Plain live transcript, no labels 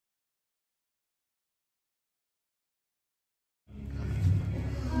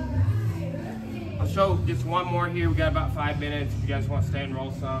show just one more here. We got about 5 minutes. If you guys want to stay and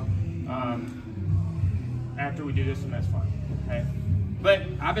roll some after we do this, and that's fine. Okay. But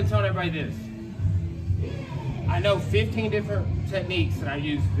I've been telling everybody this. I know 15 different techniques that I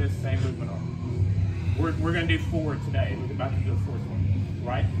use this same movement on. We're going to do 4 today. We're about to do a 4th one,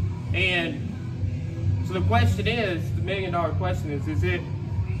 right? And so the question is, the $1 million question is it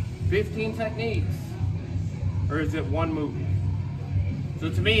 15 techniques or is it one movement? So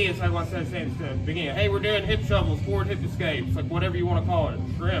to me, it's like what I was saying at the beginning. Hey, we're doing hip shovels, forward hip escapes, like whatever you want to call it,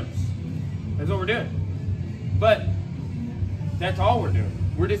 shrimps. That's what we're doing. But that's all we're doing.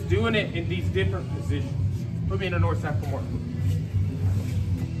 We're just doing it in these different positions. Put me in a north-south Kimura.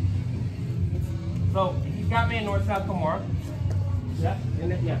 So he's got me in north-south Kimura. Yeah,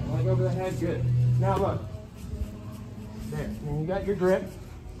 and then, yeah, leg over the head, good. Now look, there, and you got your grip.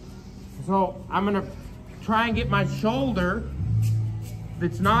 So I'm gonna try and get my shoulder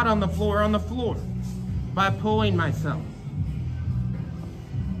that's not on the floor by pulling myself.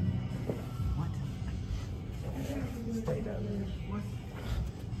 What? Stay down there. What?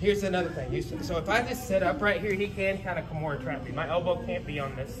 Here's another thing. So if I just sit up right here, he can kind of Kimura trap me. My elbow can't be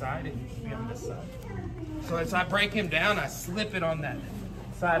on this side, it needs to be on this side. So as I break him down, I slip it on that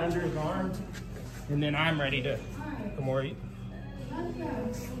side under his arm, and then I'm ready to Kimura you.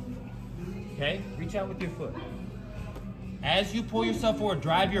 Okay, reach out with your foot. As you pull yourself forward,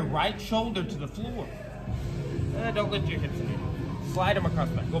 drive your right shoulder to the floor. Don't lift your hips in here. Slide them across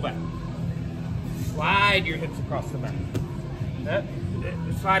the mat. Go back. Slide your hips across the mat.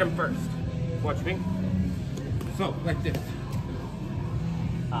 Slide them first. Watch me. So, like this.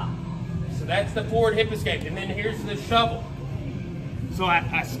 So that's the forward hip escape. And then here's the shovel. So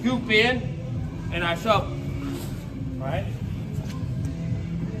I scoop in and I shovel. Right?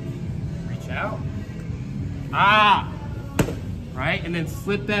 Reach out. Right? And then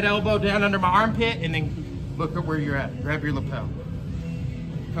slip that elbow down under my armpit and then look at where you're at. Grab your lapel.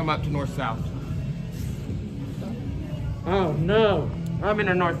 Come up to north-south. Oh no. I'm in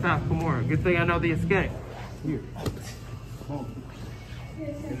a north-south Kimura. Good thing I know the escape. Here. Boom.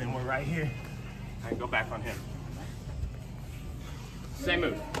 And then we're right here. I can go back on him. Same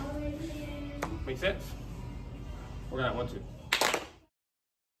move. Make sense? We're gonna 1, 2.